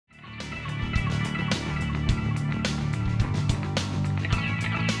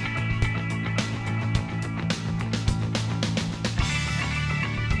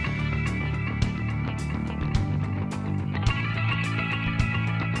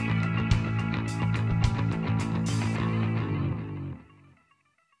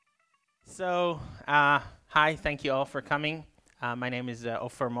Hi, thank you all for coming. My name is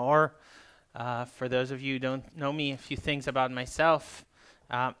Ofer Maor. For those of you who don't know me, a few things about myself.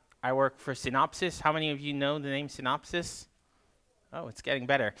 I work for Synopsys. How many of you know the name Synopsys? Oh, it's getting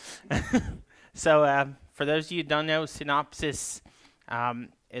better. For those of you who don't know, Synopsys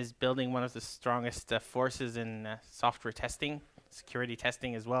is building one of the strongest forces in software testing, security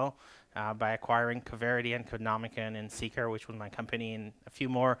testing as well, by acquiring Coverity and Codenomica and Seeker, which was my company, and a few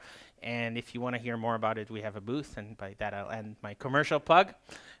more. And if you want to hear more about it, we have a booth, and by that I'll end my commercial plug.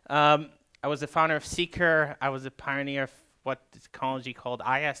 I was the founder of Seeker. I was a pioneer of what the technology called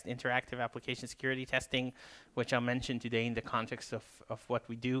IAST, Interactive Application Security Testing, which I'll mention today in the context of what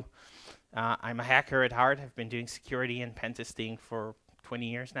we do. I'm a hacker at heart. I've been doing security and pen testing for 20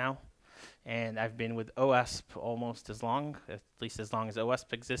 years now. And I've been with OWASP almost as long, at least as long as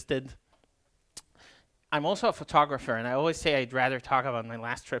OWASP existed. I'm also a photographer, and I always say I'd rather talk about my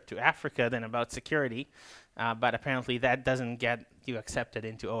last trip to Africa than about security, but apparently that doesn't get you accepted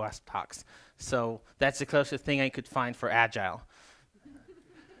into OWASP talks. So that's the closest thing I could find for Agile.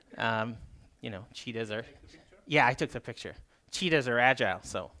 You know, cheetahs are... Yeah, I took the picture. Cheetahs are Agile,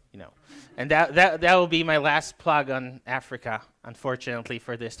 so... You know, and that will be my last plug on Africa, unfortunately,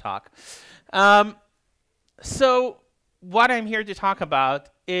 for this talk. So what I'm here to talk about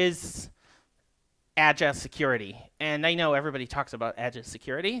is Agile security. And I know everybody talks about Agile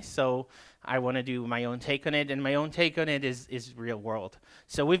security, so I want to do my own take on it, and my own take on it is real world.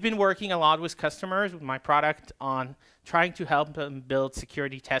 So we've been working a lot with customers, with my product, on trying to help them build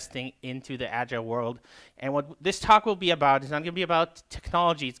security testing into the Agile world. And what this talk will be about is not going to be about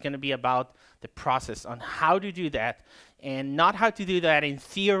technology, it's going to be about the process on how to do that, and not how to do that in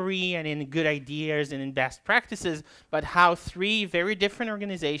theory and in good ideas and in best practices, but how three very different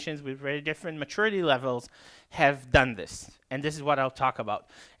organizations with very different maturity levels have done this. And this is what I'll talk about.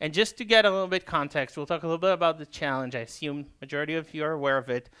 And just to get a little bit context, we'll talk a little bit about the challenge. I assume majority of you are aware of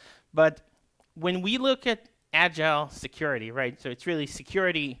it. But when we look at Agile security, right, so it's really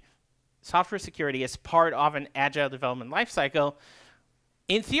security, software security as part of an Agile development lifecycle.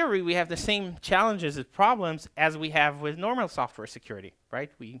 In theory, we have the same challenges and problems as we have with normal software security,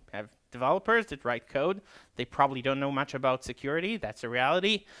 right? We have developers that write code. They probably don't know much about security. That's a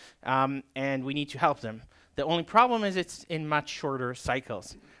reality. And we need to help them. The only problem is it's in much shorter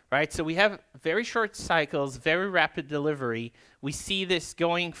cycles, right? So we have very short cycles, very rapid delivery. We see this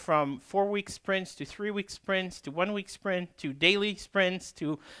going from 4-week sprints to 3-week sprints to 1-week sprint to daily sprints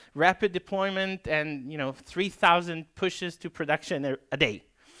to rapid deployment and 3,000 pushes to production a day.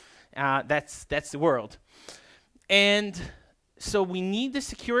 That's the world. And so we need the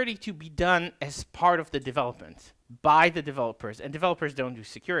security to be done as part of the development by the developers. And developers don't do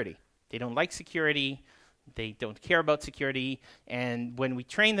security. They don't like security. They don't care about security, and when we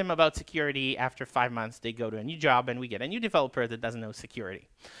train them about security, after 5 months, they go to a new job, and we get a new developer that doesn't know security.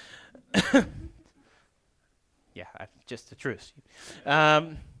 Yeah, just the truth.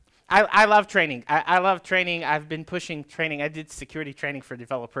 I love training. I love training. I've been pushing training. I did security training for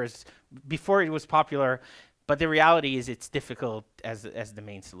developers before it was popular, but the reality is it's difficult as the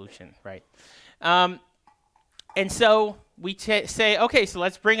main solution, right? And so we say, okay, so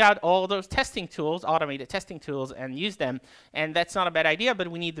let's bring out all those testing tools, automated testing tools, and use them. And that's not a bad idea, but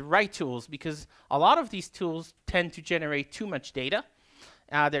we need the right tools, because a lot of these tools tend to generate too much data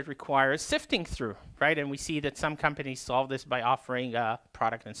that requires sifting through, right? And we see that some companies solve this by offering a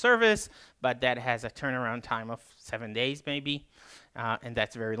product and service, but that has a turnaround time of 7 days maybe, and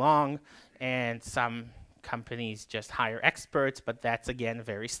that's very long. And some companies just hire experts, but that's, again,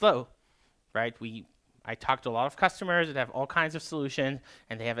 very slow, right? I talked to a lot of customers that have all kinds of solutions,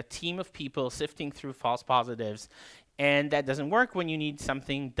 and they have a team of people sifting through false positives, and that doesn't work when you need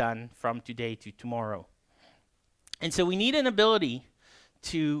something done from today to tomorrow. And so we need an ability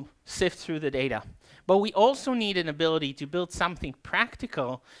to sift through the data, but we also need an ability to build something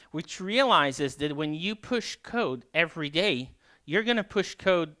practical which realizes that when you push code every day, you're going to push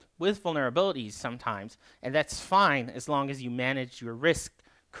code with vulnerabilities sometimes, and that's fine as long as you manage your risk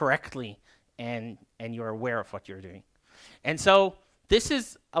correctly and you're aware of what you're doing. And so this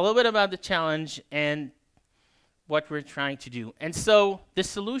is a little bit about the challenge and what we're trying to do. And so the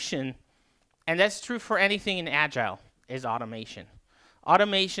solution, and that's true for anything in Agile, is automation.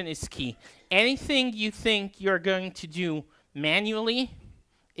 Automation is key. Anything you think you're going to do manually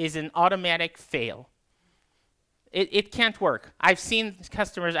is an automatic fail. It can't work. I've seen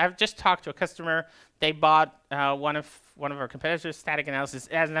customers, I've just talked to a customer, they bought one of our competitors' static analysis.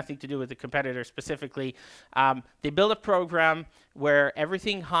 It has nothing to do with the competitor specifically. They build a program where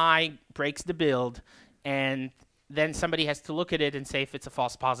everything high breaks the build, and then somebody has to look at it and say if it's a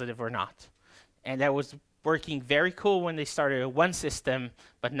false positive or not. And that was working very cool when they started one system,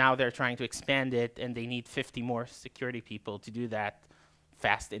 but now they're trying to expand it, and they need 50 more security people to do that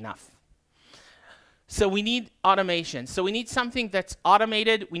fast enough. So we need automation. So we need something that's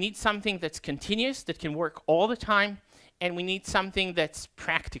automated. We need something that's continuous, that can work all the time. And we need something that's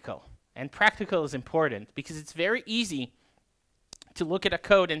practical. And practical is important because it's very easy to look at a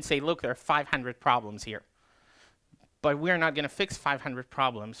code and say, look, there are 500 problems here. But we're not going to fix 500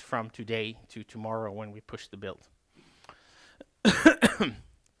 problems from today to tomorrow when we push the build.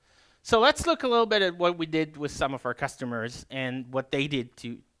 So let's look a little bit at what we did with some of our customers and what they did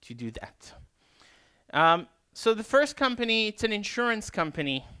to do that. So the first company, it's an insurance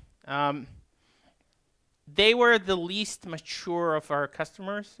company. They were the least mature of our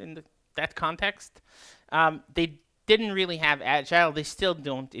customers in that context. They didn't really have Agile. They still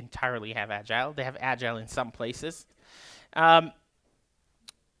don't entirely have Agile. They have Agile in some places.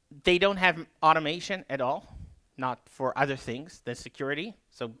 They don't have automation at all, not for other things than security.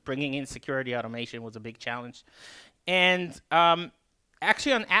 So bringing in security automation was a big challenge. And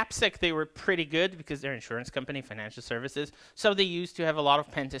actually on AppSec, they were pretty good because they're an insurance company, financial services. So they used to have a lot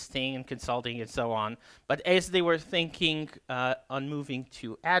of pen testing and consulting and so on. But as they were thinking on moving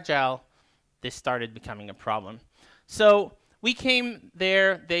to Agile, this started becoming a problem. So we came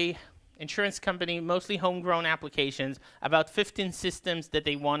there, insurance company, mostly homegrown applications, about 15 systems that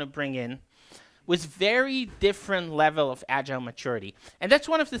they want to bring in, with very different level of Agile maturity. And that's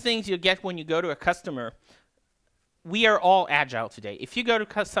one of the things you get when you go to a customer. We are all Agile today. If you go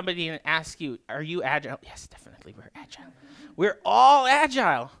to somebody and ask you, are you Agile? Yes, definitely, we're Agile. We're all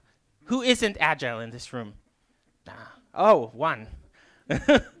Agile. Who isn't Agile in this room? Oh, one.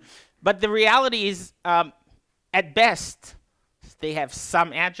 But the reality is, at best, they have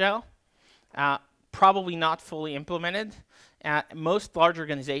some Agile, probably not fully implemented. Most large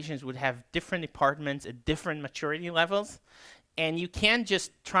organizations would have different departments at different maturity levels. And you can't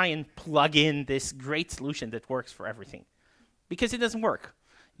just try and plug in this great solution that works for everything, because it doesn't work.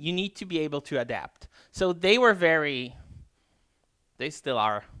 You need to be able to adapt. So they still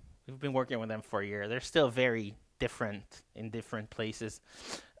are. We've been working with them for a year. They're still very different in different places.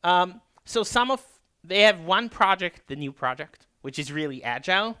 So they have one project, the new project, which is really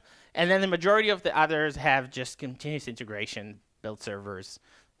Agile. And then the majority of the others have just continuous integration, build servers,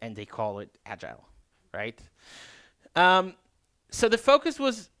 and they call it Agile, right? So the focus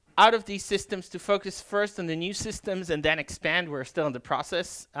was out of these systems to focus first on the new systems and then expand. We're still in the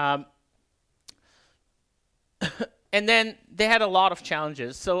process. And then they had a lot of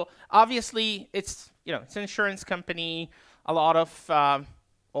challenges. So obviously it's an insurance company, a lot of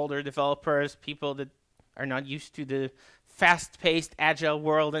older developers, people that are not used to the fast-paced Agile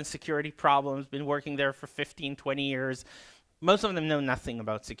world and security problems, been working there for 15, 20 years. Most of them know nothing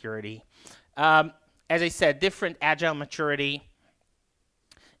about security. As I said, different Agile maturity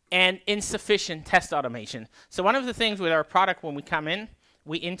and insufficient test automation. So one of the things with our product when we come in,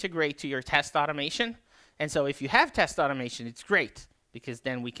 we integrate to your test automation. And so if you have test automation, it's great, because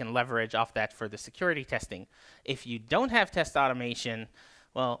then we can leverage off that for the security testing. If you don't have test automation,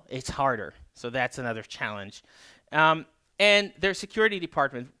 well, it's harder. So that's another challenge. And their security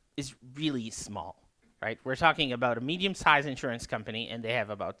department is really small, right? We're talking about a medium-sized insurance company, and they have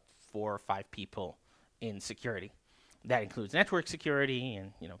about 4 or 5 people in security. That includes network security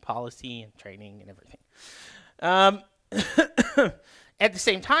and policy and training and everything. At the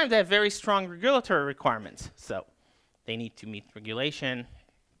same time, they have very strong regulatory requirements. So they need to meet regulation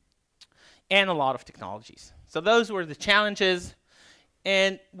and a lot of technologies. So those were the challenges.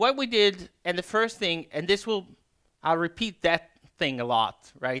 And what we did, and the first thing, and I'll repeat that thing a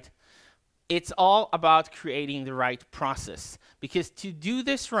lot, right? It's all about creating the right process. Because to do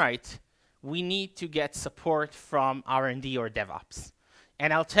this right, we need to get support from R&D or DevOps.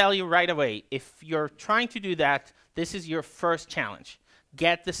 And I'll tell you right away, if you're trying to do that, this is your first challenge.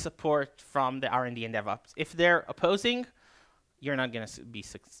 Get the support from the R&D and DevOps. If they're opposing, you're not going to be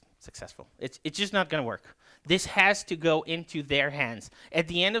successful. It's just not going to work. This has to go into their hands. At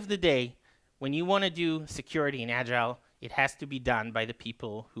the end of the day, when you want to do security in Agile, it has to be done by the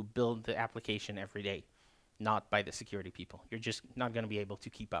people who build the application every day, not by the security people. You're just not going to be able to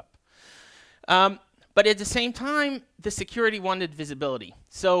keep up. But at the same time, the security wanted visibility.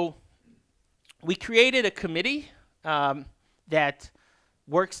 So we created a committee that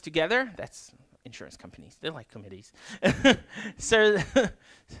works together. That's insurance companies. They like committees. So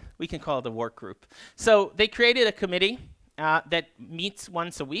we can call it a work group. So they created a committee that meets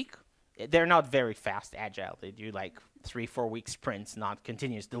once a week. they're not very fast Agile. They do like 3-4 week sprints, not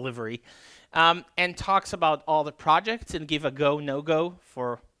continuous delivery, and talks about all the projects and give a go, no-go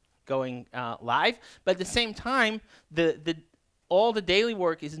for going live. But at the same time, all the daily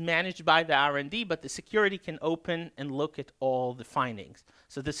work is managed by the R&D, but the security can open and look at all the findings.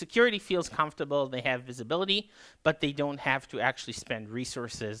 So the security feels comfortable, they have visibility, but they don't have to actually spend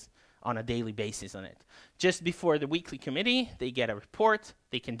resources on a daily basis on it. Just before the weekly committee, they get a report,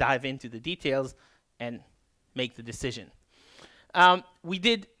 they can dive into the details and make the decision. We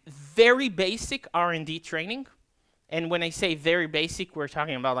did very basic R&D training. And when I say very basic, we're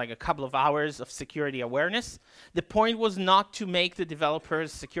talking about like a couple of hours of security awareness. The point was not to make the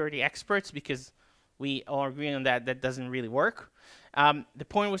developers security experts, because we all agree on that. That doesn't really work. The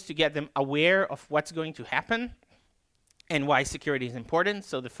point was to get them aware of what's going to happen and why security is important.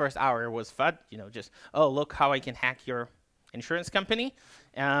 So the first hour was fun, just, oh, look how I can hack your insurance company.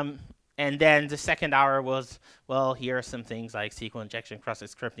 And then the second hour was, well, here are some things like SQL injection, cross-site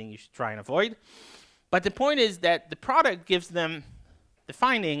scripting you should try and avoid. But the point is that the product gives them the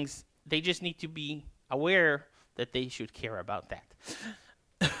findings. They just need to be aware that they should care about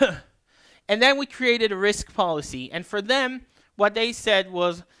that. And then we created a risk policy. And for them, what they said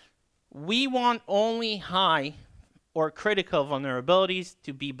was, we want only high or critical vulnerabilities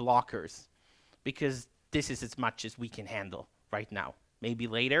to be blockers, because this is as much as we can handle right now. Maybe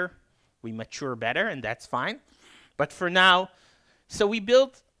later we mature better, and that's fine. But for now, so we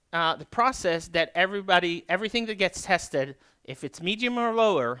built the process that everything that gets tested, if it's medium or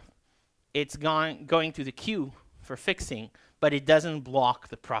lower, it's going to the queue for fixing, but it doesn't block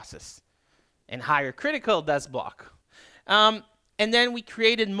the process. And higher critical does block. And then we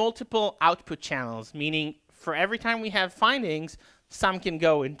created multiple output channels, meaning for every time we have findings, some can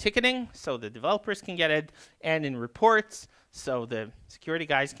go in ticketing, so the developers can get it, and in reports, so the security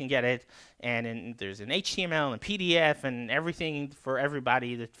guys can get it, and there's an HTML and a PDF and everything for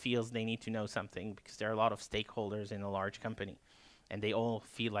everybody that feels they need to know something, because there are a lot of stakeholders in a large company, and they all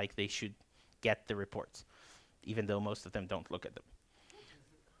feel like they should get the reports, even though most of them don't look at them.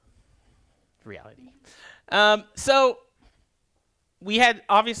 Reality. So we had,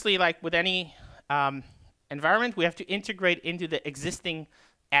 obviously, like with any environment, we have to integrate into the existing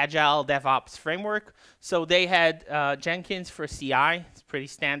Agile DevOps framework. So they had Jenkins for CI. It's pretty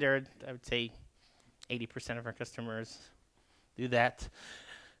standard. I would say 80% of our customers do that.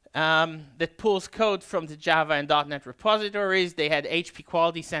 That pulls code from the Java and .NET repositories. They had HP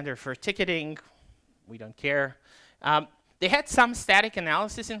Quality Center for ticketing. We don't care. They had some static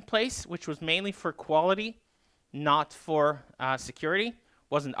analysis in place, which was mainly for quality, not for security.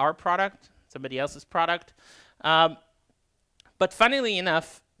 Wasn't our product, somebody else's product. But funnily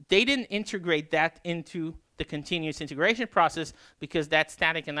enough, they didn't integrate that into the continuous integration process, because that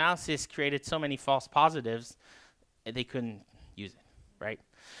static analysis created so many false positives, they couldn't use it, right?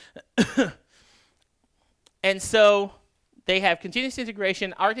 And so they have continuous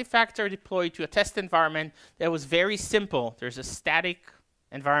integration. Artifacts are deployed to a test environment that was very simple. There's a static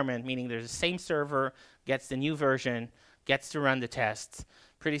environment, meaning there's the same server, gets the new version, gets to run the tests.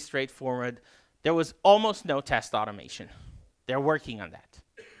 Pretty straightforward. There was almost no test automation. They're working on that,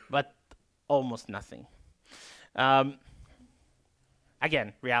 but almost nothing. Again,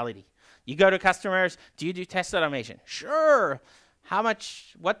 reality. You go to customers, do you do test automation? Sure.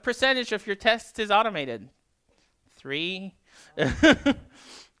 What percentage of your tests is automated? 3.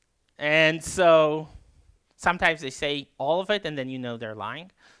 And so sometimes they say all of it, and then you know they're lying.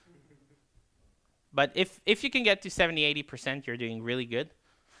 But if you can get to 70–80%, you're doing really good.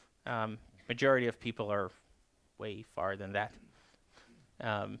 Majority of people are way far than that.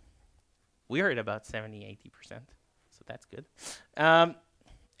 We heard about 70–80%, so that's good. And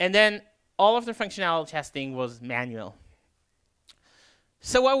then all of the functionality testing was manual.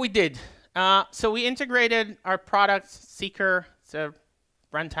 So what we did, so we integrated our product, Seeker. It's a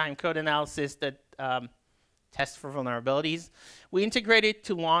runtime code analysis that tests for vulnerabilities. We integrated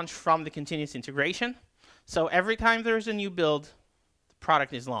to launch from the continuous integration. So every time there's a new build, the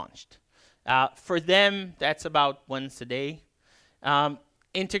product is launched. For them, that's about once a day.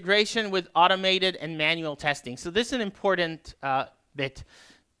 Integration with automated and manual testing. So this is an important bit.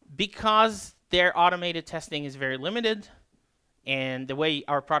 Because their automated testing is very limited, and the way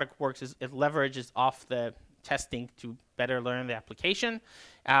our product works is it leverages off the testing to better learn the application.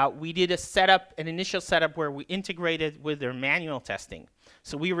 We did an initial setup where we integrated with their manual testing.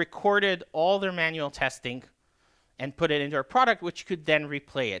 So we recorded all their manual testing and put it into our product, which could then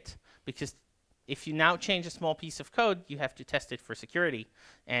replay it. Because if you now change a small piece of code, you have to test it for security.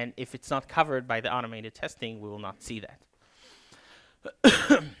 And if it's not covered by the automated testing, we will not see that.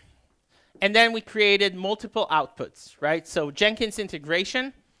 And then we created multiple outputs, right? So Jenkins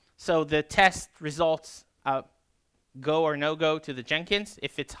integration. So the test results go or no go to the Jenkins.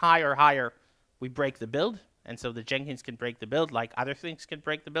 If it's high or higher, we break the build. And so the Jenkins can break the build like other things can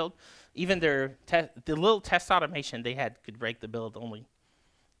break the build. Even the little test automation they had could break the build only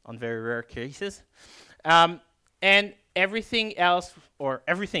on very rare cases. And everything else, or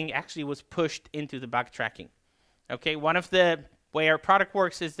everything actually was pushed into the bug tracking. Okay, one of the way our product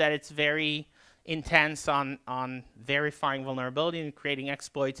works is that it's very intense on verifying vulnerability and creating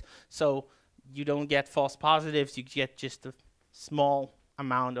exploits. So you don't get false positives, you get just a small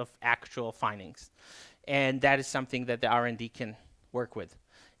amount of actual findings. And that is something that the R&D can work with.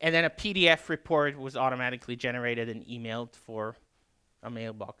 And then a PDF report was automatically generated and emailed for a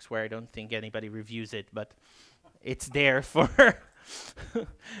mailbox where I don't think anybody reviews it, but it's there for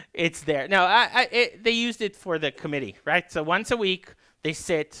it's there. No, they used it for the committee, right? So once a week, they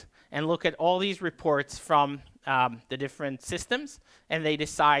sit and look at all these reports from the different systems, and they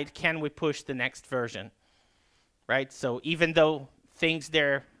decide, can we push the next version, right? So even though things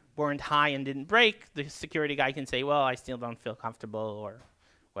there weren't high and didn't break, the security guy can say, well, I still don't feel comfortable or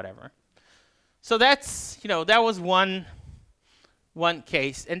whatever. So that's, that was one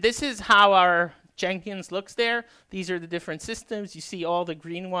case. And this is how our Jenkins looks there. These are the different systems. You see all the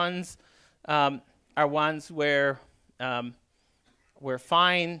green ones are ones where we're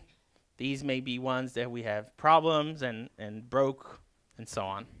fine. These may be ones that we have problems and broke and so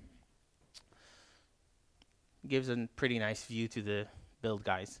on. Gives a pretty nice view to the build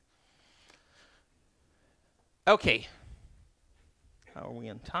guys. Okay. How are we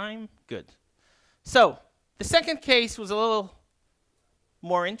on time? Good. So the second case was a little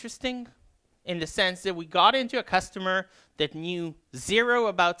more interesting in the sense that we got into a customer that knew zero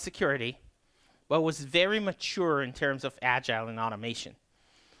about security, but was very mature in terms of Agile and automation.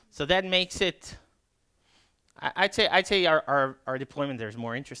 So that makes it, I'd say our deployment there is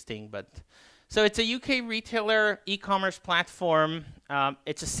more interesting. But so it's a UK retailer e-commerce platform.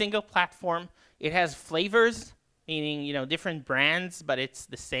 It's a single platform. It has flavors, meaning different brands, but it's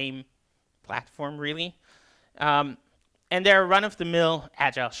the same platform really. And they're a run-of-the-mill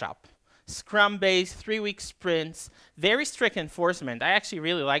Agile shop. Scrum-based, 3-week sprints, very strict enforcement. I actually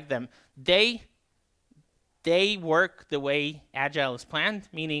really like them. They work the way Agile is planned,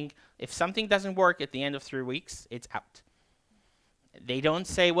 meaning if something doesn't work at the end of 3 weeks, it's out. They don't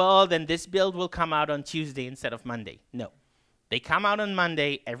say, well, then this build will come out on Tuesday instead of Monday. No. They come out on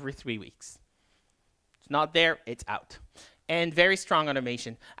Monday every 3 weeks. It's not there, it's out. And very strong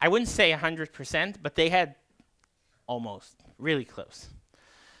automation. I wouldn't say 100%, but they had almost, really close.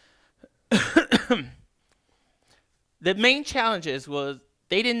 The main challenges was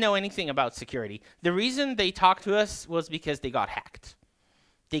they didn't know anything about security. The reason they talked to us was because they got hacked.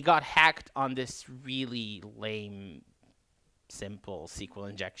 They got hacked on this really lame, simple SQL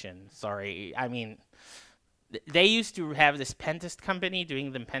injection. Sorry, I mean, they used to have this pentest company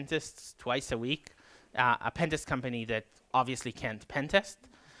doing them pentests twice a week. A pentest company that obviously can't pentest.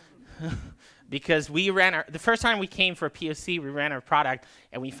 Because we ran the first time we came for a POC, we ran our product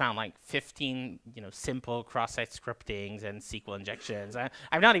and we found like 15, simple cross-site scriptings and SQL injections.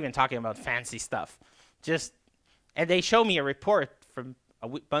 I'm not even talking about fancy stuff. And they show me a report from a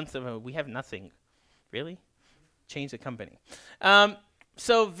month ago. We have nothing. Really? Change the company.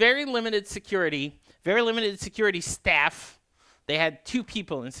 So very limited security staff. They had 2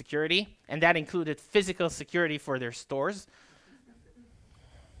 people in security, and that included physical security for their stores.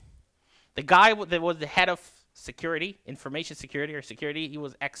 The guy that was the head of security, information security or security, he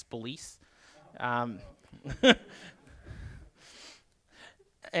was ex-police.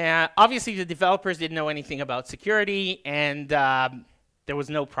 Obviously, the developers didn't know anything about security, and there was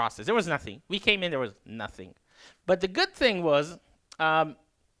no process. There was nothing. We came in, there was nothing. But the good thing was that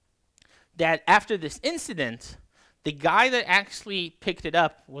after this incident, the guy that actually picked it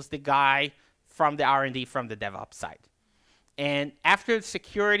up was the guy from the R&D from the DevOps side. And after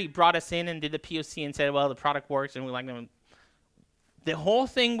security brought us in and did the POC and said, well, the product works and we like them, the whole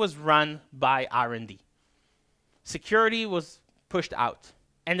thing was run by R&D. Security was pushed out.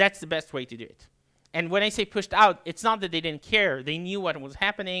 And that's the best way to do it. And when I say pushed out, it's not that they didn't care. They knew what was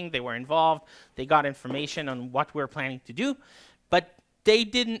happening. They were involved. They got information on what we're planning to do. But they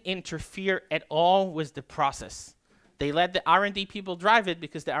didn't interfere at all with the process. They let the R&D people drive it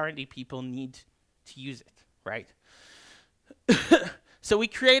because the R&D people need to use it, right? So we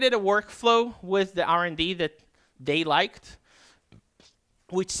created a workflow with the R&D that they liked,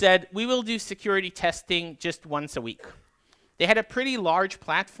 which said we will do security testing just once a week. They had a pretty large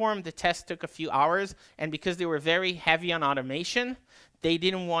platform. The test took a few hours, and because they were very heavy on automation, they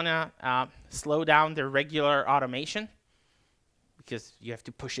didn't want to slow down their regular automation because you have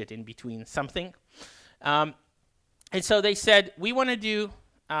to push it in between something. And so they said, we want to do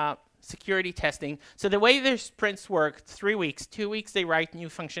security testing. So the way their sprints work, 3 weeks. 2 weeks they write new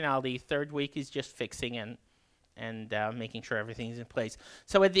functionality. Third week is just fixing and making sure everything is in place.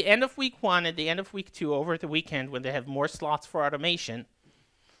 So at the end of week 1, at the end of week 2, over the weekend, when they have more slots for automation,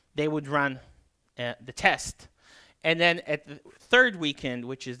 they would run the test. And then at the third weekend,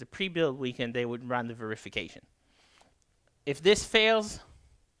 which is the pre-build weekend, they would run the verification. If this fails,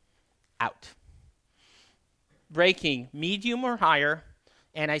 out. Breaking medium or higher.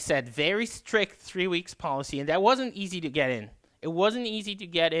 And I said very strict 3 weeks policy, and that wasn't easy to get in. It wasn't easy to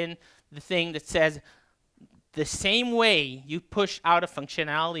get in the thing that says the same way you push out a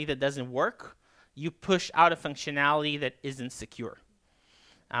functionality that doesn't work, you push out a functionality that isn't secure.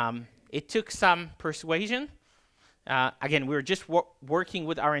 It took some persuasion. Again, we were just working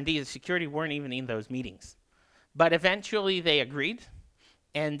with R&D. The security weren't even in those meetings. But eventually they agreed,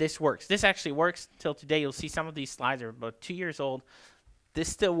 and this works. This actually works till today. You'll see some of these slides are about 2 years old. This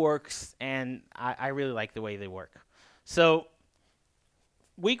still works, and I really like the way they work. So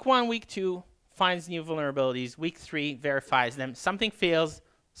week 1, week 2, finds new vulnerabilities. Week 3, verifies them. Something fails,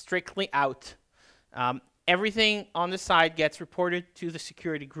 strictly out. Everything on the side gets reported to the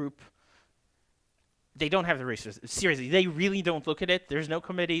security group. They don't have the resources. Seriously, they really don't look at it. There's no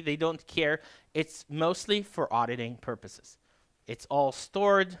committee. They don't care. It's mostly for auditing purposes. It's all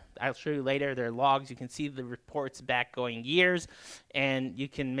stored. I'll show you later. There are logs. You can see the reports back going years, and you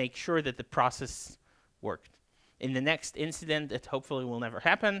can make sure that the process worked. In the next incident that hopefully will never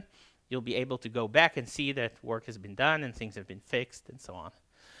happen, you'll be able to go back and see that work has been done and things have been fixed and so on.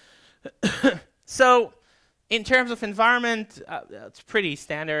 So in terms of environment, it's pretty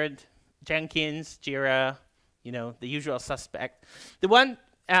standard. Jenkins, Jira, you know, the usual suspect. The one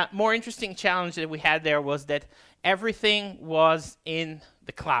more interesting challenge that we had there was that everything was in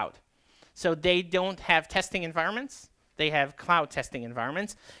the cloud. So they don't have testing environments. They have cloud testing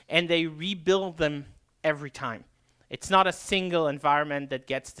environments, and they rebuild them every time. It's not a single environment that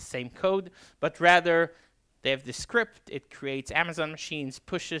gets the same code, but rather they have the script. It creates Amazon machines,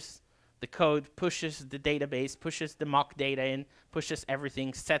 pushes the code, pushes the database, pushes the mock data in, pushes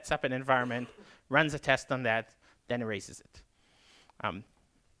everything, sets up an environment, runs a test on that, then erases it.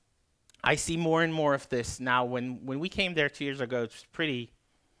 I see more and more of this now. When we came there 2 years ago, it was pretty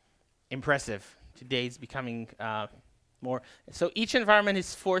impressive. Today it's becoming more. So each environment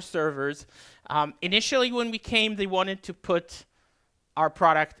is 4 servers. Initially when we came, they wanted to put our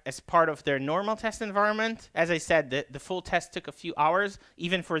product as part of their normal test environment. As I said, the full test took a few hours.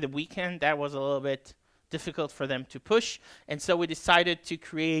 Even for the weekend, that was a little bit difficult for them to push. And so we decided to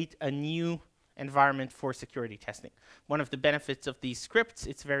create a new environment for security testing. One of the benefits of these scripts,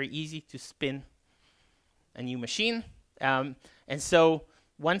 it's very easy to spin a new machine. And so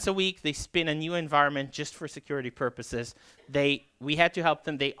once a week, they spin a new environment just for security purposes. We had to help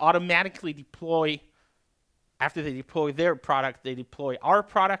them. They automatically deploy. After they deploy their product, they deploy our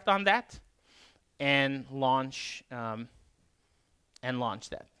product on that and launch that.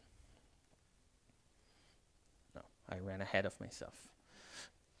 No, I ran ahead of myself.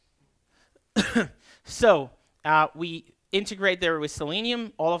 So we integrate there with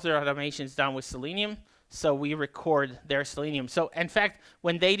Selenium. All of their automation is done with Selenium. So we record their Selenium. So in fact,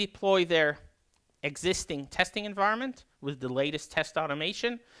 when they deploy their existing testing environment with the latest test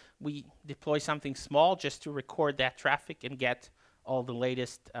automation, we deploy something small just to record that traffic and get all the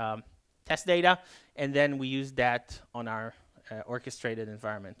latest test data. And then we use that on our orchestrated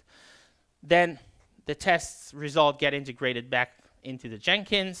environment. Then the tests result get integrated back into the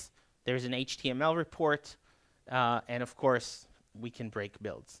Jenkins. There's an HTML report. And of course, we can break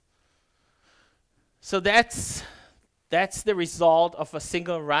builds. So that's the result of a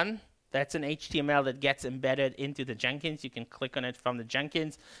single run. That's an HTML that gets embedded into the Jenkins. You can click on it from the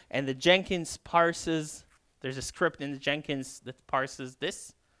Jenkins. And the Jenkins parses. There's a script in the Jenkins that parses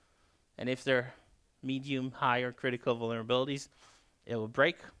this. And if they're medium, high, or critical vulnerabilities, it will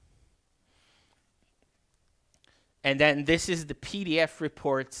break. And then this is the PDF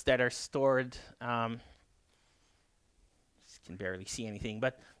reports that are stored. Can barely see anything,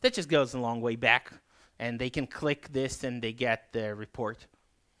 but that just goes a long way back. And they can click this and they get the report.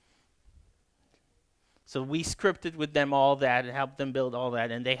 So we scripted with them all that and helped them build all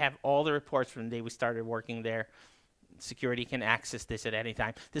that. And they have all the reports from the day we started working there. Security can access this at any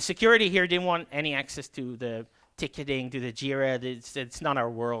time. The security here didn't want any access to the ticketing, to the Jira. It's not our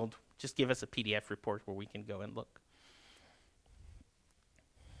world. Just give us a PDF report where we can go and look.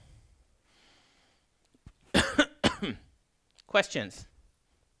 Questions?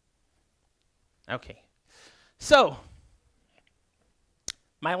 Okay. So,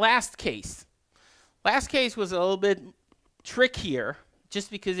 my last case. Last case was a little bit trickier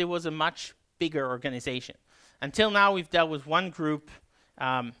just because it was a much bigger organization. Until now, we've dealt with one group,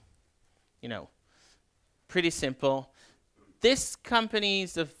 you know, pretty simple. This company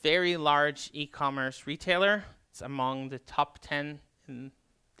is a very large e-commerce retailer. It's among the top 10 in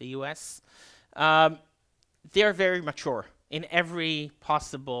the US. They're very mature in every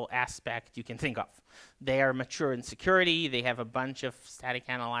possible aspect you can think of. They are mature in security. They have a bunch of static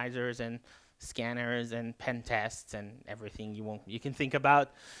analyzers and scanners and pen tests and everything you can think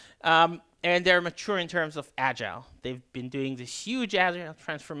about. And they're mature in terms of Agile. They've been doing this huge Agile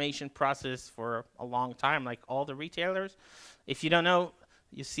transformation process for a long time, like all the retailers. If you don't know,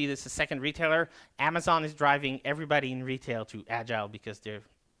 you see this a second retailer. Amazon is driving everybody in retail to Agile because they're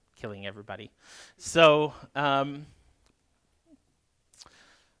killing everybody. So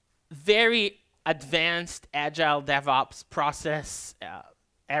very advanced Agile DevOps process.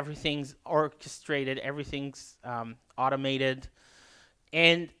 Everything's orchestrated, everything's automated.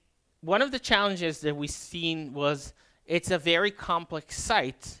 And one of the challenges that we've seen was it's a very complex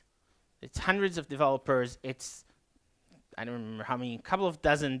site. It's hundreds of developers. It's, I don't remember how many, a couple of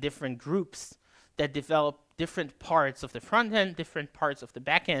dozen different groups that develop different parts of the front end, different parts of the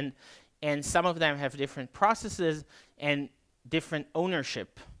back end, and some of them have different processes and different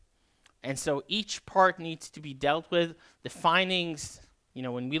ownership. And so each part needs to be dealt with. The findings, you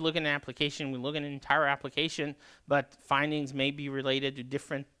know, when we look at an application, we look at an entire application, but findings may be related to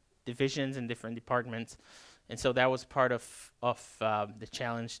different divisions and different departments. And so that was part of the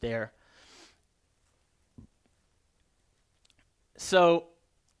challenge there. So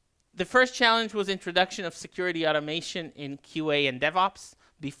the first challenge was introduction of security automation in QA and DevOps.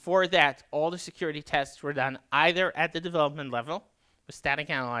 Before that, all the security tests were done either at the development level with static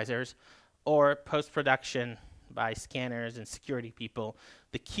analyzers or post-production by scanners and security people.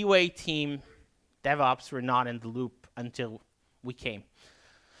 The QA team, DevOps, were not in the loop until we came.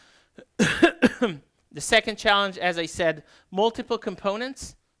 The second challenge, as I said, multiple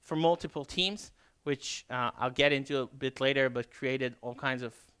components for multiple teams, which I'll get into a bit later, but created all kinds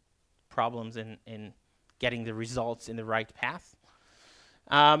of problems in getting the results in the right path.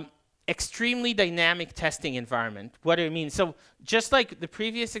 Extremely dynamic testing environment. What do I mean? So just like the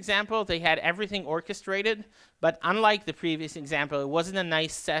previous example, they had everything orchestrated, but unlike the previous example, it wasn't a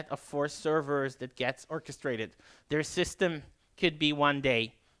nice set of 4 servers that gets orchestrated. Their system could be one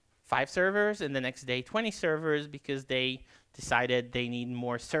day 5 servers and the next day 20 servers because they decided they need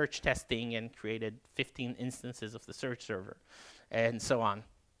more search testing and created 15 instances of the search server and so on.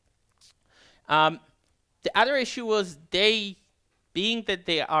 The other issue was being that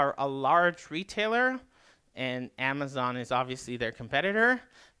they are a large retailer and Amazon is obviously their competitor,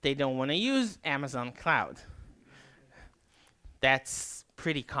 they don't want to use Amazon Cloud. That's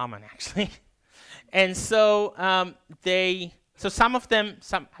pretty common, actually. And so so some of them,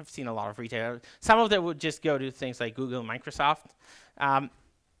 I've seen a lot of retailers, some of them would just go to things like Google, Microsoft.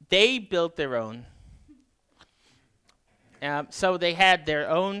 They built their own. So they had their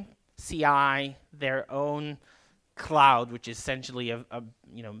own CI, their own cloud, which is essentially a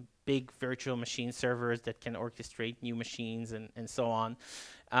big virtual machine servers that can orchestrate new machines and so on.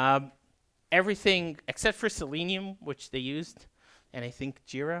 Everything except for Selenium, which they used, and I think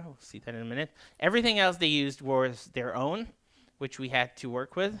Jira, we'll see that in a minute. Everything else they used was their own, which we had to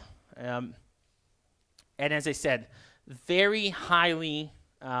work with. And as I said, very highly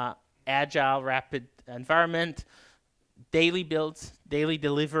agile, rapid environment, daily builds, daily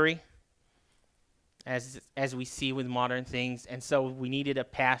delivery, as we see with modern things. And so we needed a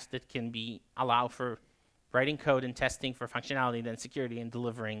path that can allow for writing code and testing for functionality, then security and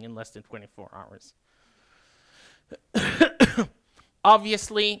delivering in less than 24 hours.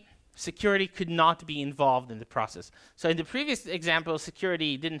 Obviously, security could not be involved in the process. So in the previous example,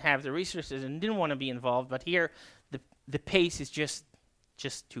 security didn't have the resources and didn't want to be involved, but here the pace is just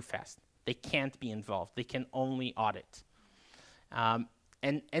too fast. They can't be involved. They can only audit.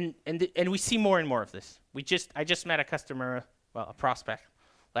 And we see more and more of this. I just met a customer, well, a prospect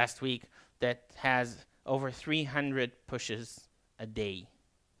last week that has over 300 pushes a day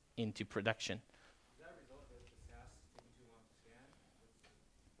into production. Is that a result of the SAS taking too long to scan?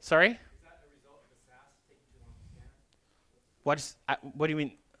 Sorry? Is that a result of the SAS taking too long to scan? What do you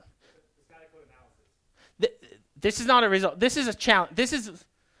mean? The static code analysis. This is not a result. This is a challenge.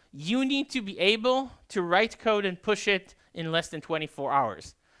 You need to be able to write code and push it in less than 24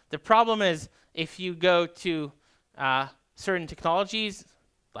 hours. The problem is if you go to certain technologies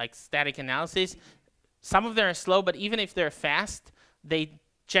like static analysis, some of them are slow, but even if they're fast, they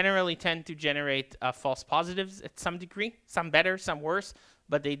generally tend to generate false positives at some degree. Some better, some worse,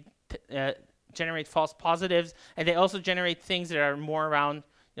 but they generate false positives, and they also generate things that are more around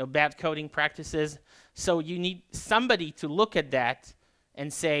bad coding practices. So you need somebody to look at that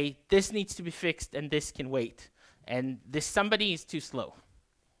and say, this needs to be fixed and this can wait. And this somebody is too slow.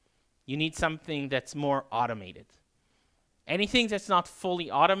 You need something that's more automated. Anything that's not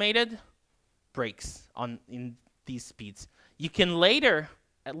fully automated breaks in these speeds. You can later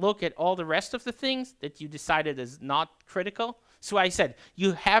look at all the rest of the things that you decided is not critical. So I said,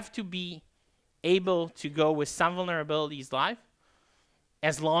 you have to be able to go with some vulnerabilities live,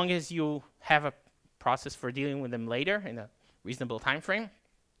 as long as you have a process for dealing with them later in a reasonable time frame.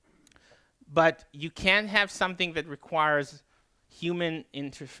 But you can't have something that requires human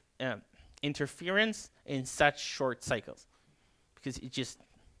interference in such short cycles, because it's just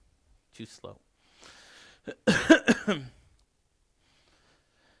too slow.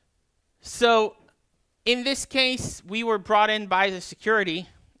 So in this case, we were brought in by the security.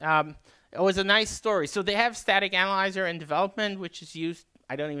 It was a nice story. So they have static analyzer in development, which is used,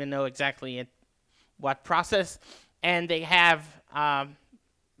 I don't even know exactly in what process. And they have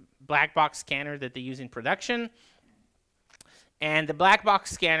black box scanner that they use in production. And the black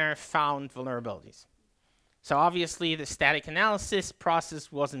box scanner found vulnerabilities. So obviously the static analysis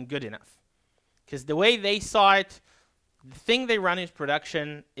process wasn't good enough, because the way they saw it, the thing they run in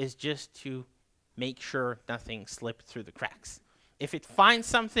production is just to make sure nothing slipped through the cracks. If it finds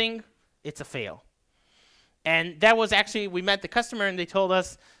something, it's a fail. And that was actually, we met the customer and they told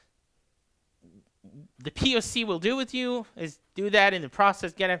us, the POC will do with you is do that in the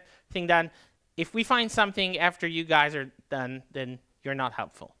process, get everything done. If we find something after you guys are done, then you're not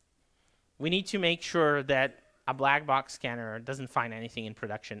helpful. We need to make sure that a black box scanner doesn't find anything in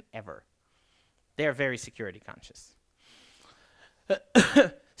production ever. They're very security conscious.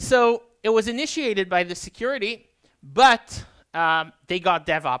 So it was initiated by the security, but they got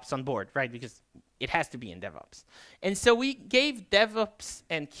DevOps on board, right? Because it has to be in DevOps. And so we gave DevOps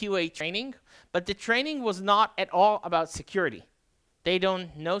and QA training, but the training was not at all about security. They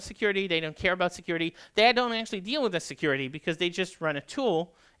don't know security. They don't care about security. They don't actually deal with the security because they just run a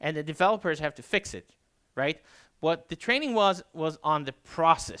tool and the developers have to fix it, right? What the training was on the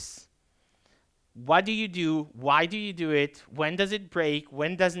process. What do you do? Why do you do it? When does it break?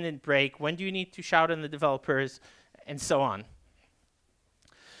 When doesn't it break? When do you need to shout on the developers? And so on.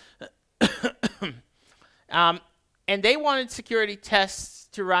 And they wanted security tests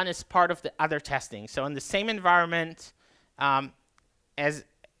to run as part of the other testing. So in the same environment, as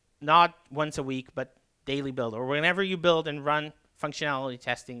not once a week, but daily build. Or whenever you build and run functionality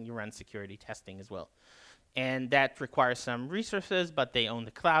testing, you run security testing as well. And that requires some resources, but they own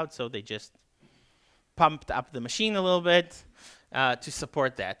the cloud, so they just pumped up the machine a little bit to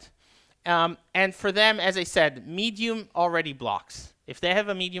support that. And for them, as I said, medium already blocks. If they have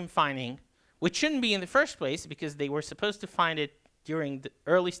a medium finding, which shouldn't be in the first place because they were supposed to find it during the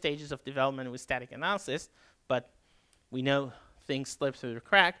early stages of development with static analysis, but we know things slip through the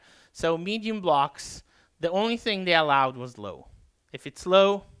crack. So medium blocks, the only thing they allowed was low. If it's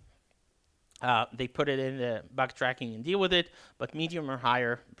low, they put it in the bug tracking and deal with it, but medium or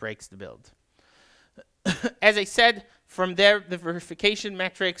higher breaks the build. As I said, from there, the verification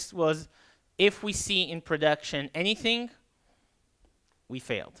metrics was if we see in production anything, we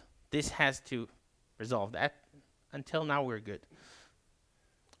failed. This has to resolve that. Until now, we're good.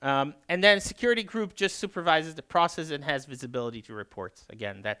 And then security group just supervises the process and has visibility to reports.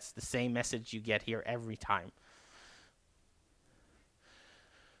 Again, that's the same message you get here every time.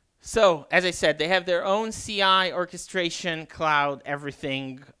 So, as I said, they have their own CI, orchestration, cloud,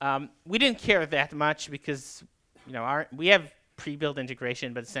 everything. We didn't care that much because, we have pre-built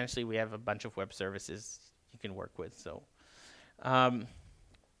integration, but essentially we have a bunch of web services you can work with.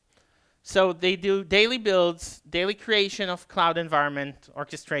 So they do daily builds, daily creation of cloud environment,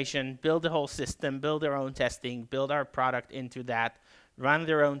 orchestration, build the whole system, build their own testing, build our product into that, run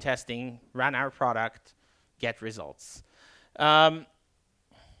their own testing, run our product, get results.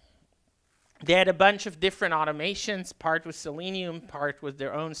 They had a bunch of different automations, part with Selenium, part with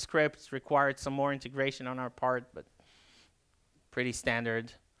their own scripts, required some more integration on our part, but pretty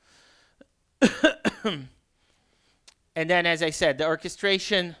standard. And then, as I said, the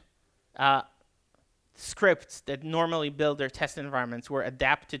orchestration scripts that normally build their test environments were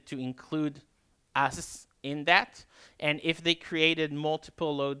adapted to include us in that. And if they created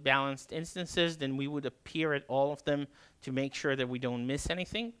multiple load balanced instances, then we would appear at all of them to make sure that we don't miss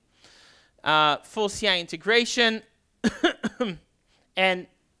anything. Full CI integration. And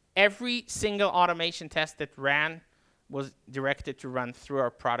every single automation test that ran was directed to run through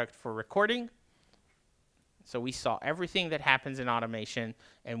our product for recording. So we saw everything that happens in automation,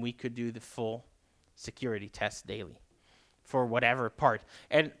 and we could do the full security test daily for whatever part.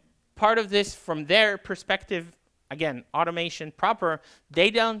 And part of this, from their perspective, again, automation proper, they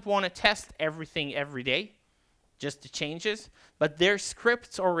don't want to test everything every day, just the changes, but their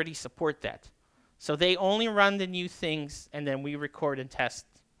scripts already support that. So they only run the new things, and then we record and test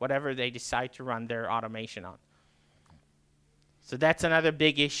whatever they decide to run their automation on. So that's another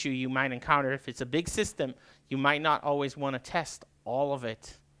big issue you might encounter. If it's a big system, you might not always want to test all of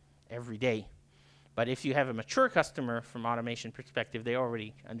it every day. But if you have a mature customer from automation perspective, they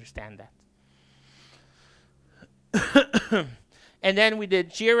already understand that. And then we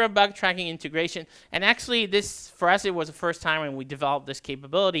did Jira bug tracking integration. And actually, this, for us, it was the first time when we developed this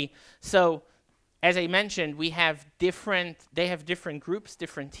capability. So as I mentioned, they have different groups,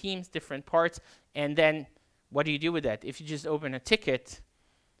 different teams, different parts. And then what do you do with that? If you just open a ticket,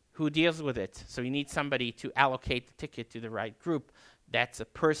 who deals with it? So you need somebody to allocate the ticket to the right group. That's a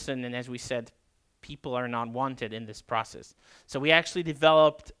person, and as we said, people are not wanted in this process. So we actually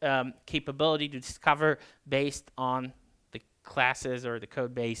developed capability to discover based on the classes or the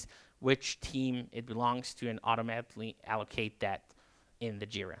code base which team it belongs to and automatically allocate that in the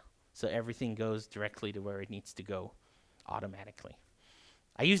Jira. So everything goes directly to where it needs to go automatically.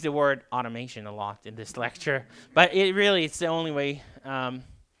 I use the word automation a lot in this lecture, but it's the only way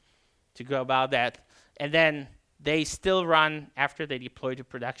to go about that. And then they still run, after they deploy to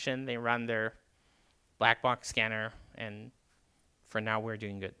production, they run their black box scanner, and for now we're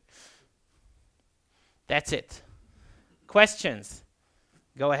doing good. That's it. Questions?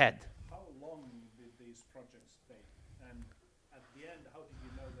 Go ahead. How long did these projects take? And at the end, how did you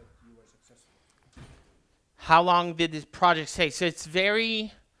know that you were successful? How long did this project take? So it's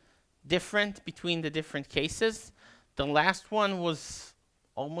very different between the different cases. The last one was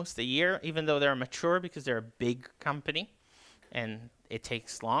almost a year, even though they're mature because they're a big company and it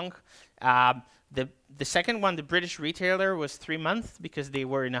takes long. The second one, the British retailer, was 3 months because they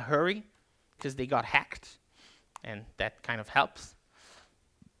were in a hurry because they got hacked, and that kind of helps.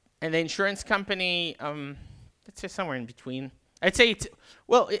 And the insurance company, let's say somewhere in between. I'd say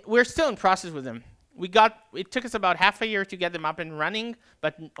we're still in process with them. It took us about half a year to get them up and running,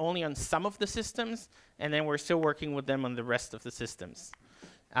 but only on some of the systems, and then we're still working with them on the rest of the systems.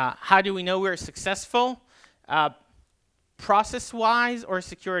 How do we know we're successful? Process-wise or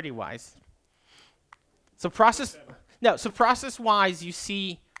security-wise? So process-wise, you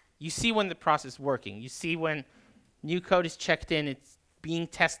see when the process is working. You see when new code is checked in, it's being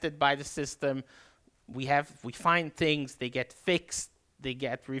tested by the system. We find things, they get fixed, they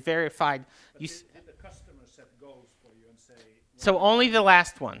get re-verified. Did the customer set goals for you and say? So only the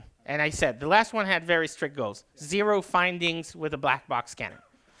last one. And I said the last one had very strict goals. Yeah. 0 findings with a black box scanner,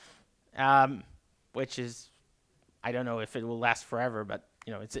 which is, I don't know if it will last forever, but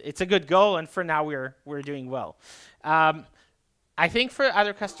it's a good goal, and for now we're doing well. I think for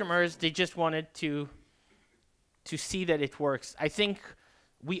other customers, they just wanted to see that it works. I think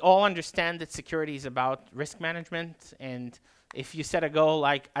we all understand that security is about risk management, and if you set a goal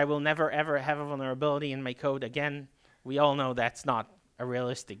like, I will never ever have a vulnerability in my code again, we all know that's not a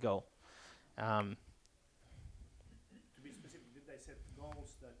realistic goal. To be specific, did they set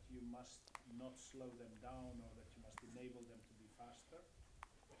goals that you must not slow them down or that you must enable them to be faster?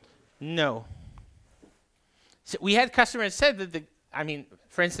 No. So we had customers said that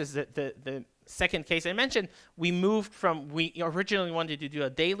for instance, the second case I mentioned, we originally wanted to do a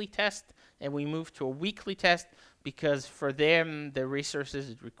daily test, and we moved to a weekly test because for them, the resources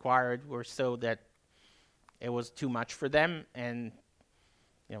it required were so that it was too much for them, and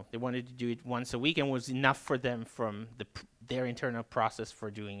they wanted to do it once a week, and was enough for them from their internal process for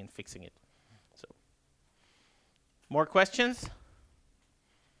doing and fixing it. So, more questions?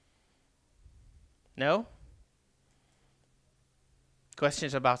 No?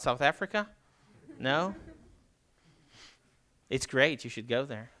 Questions about South Africa? No? It's great. You should go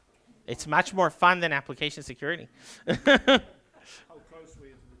there. It's much more fun than application security. How close were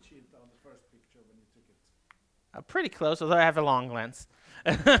you to the cheat on the first picture when you took it? Pretty close, although I have a long lens.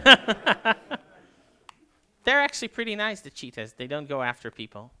 They're actually pretty nice, the cheetahs. They don't go after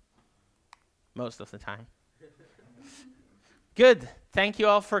people most of the time. Good. Thank you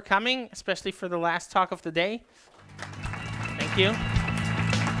all for coming, especially for the last talk of the day. Thank you.